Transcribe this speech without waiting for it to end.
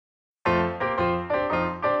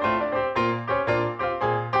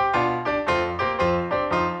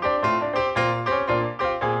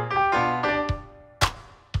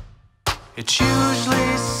It's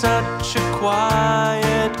usually such a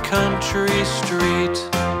quiet country street.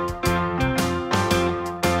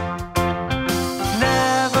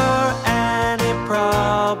 Never any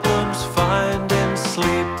problems finding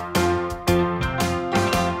sleep.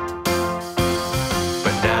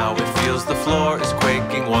 But now it feels the floor is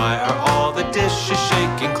quaking. Why are all the dishes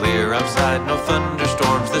shaking? Clear outside, no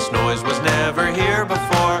thunderstorms. This noise was never here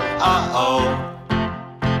before. Uh-oh.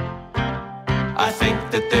 I think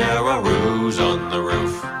that there are roos on the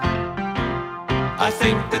roof. I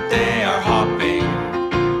think that they are hopping,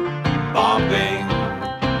 bopping.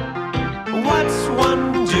 What's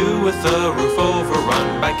one do with a roof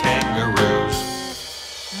overrun by kangaroos?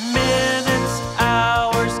 Minutes,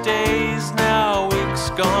 hours, days, now weeks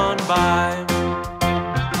gone by.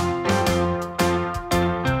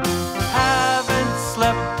 Haven't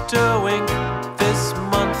slept a wink this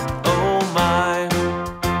month, oh my.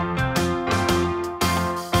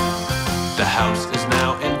 The house is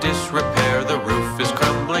now in disrepair. The roof is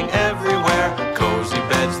crumbling everywhere. Cozy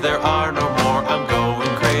beds, there are no more. I'm going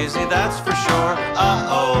crazy, that's for sure.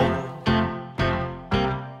 Uh-oh.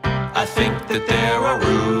 I think that there are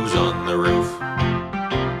roos on the roof.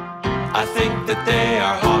 I think that they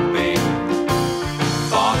are hopping,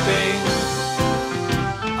 bopping.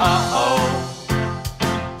 Uh-oh.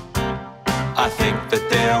 I think that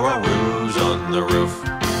there are roos on the roof.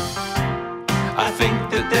 I think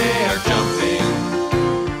that they are jumping,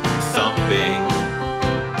 thumping.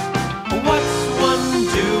 What's one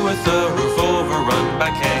do with a roof overrun by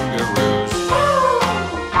kangaroos?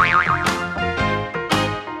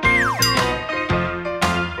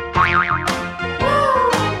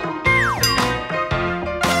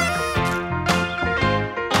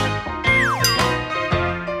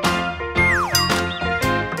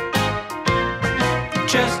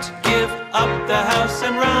 Just give up the house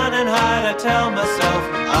and run and hide, I tell myself,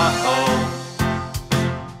 uh-oh.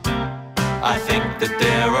 I think that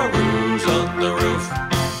there are roos on the roof.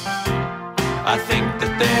 I think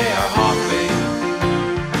that they are hopping,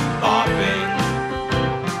 bopping.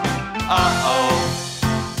 Uh-oh.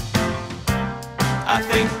 I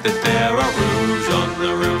think that there are roos on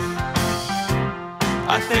the roof.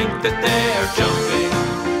 I think that they are jumping,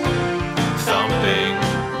 thumping.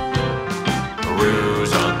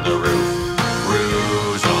 Roos on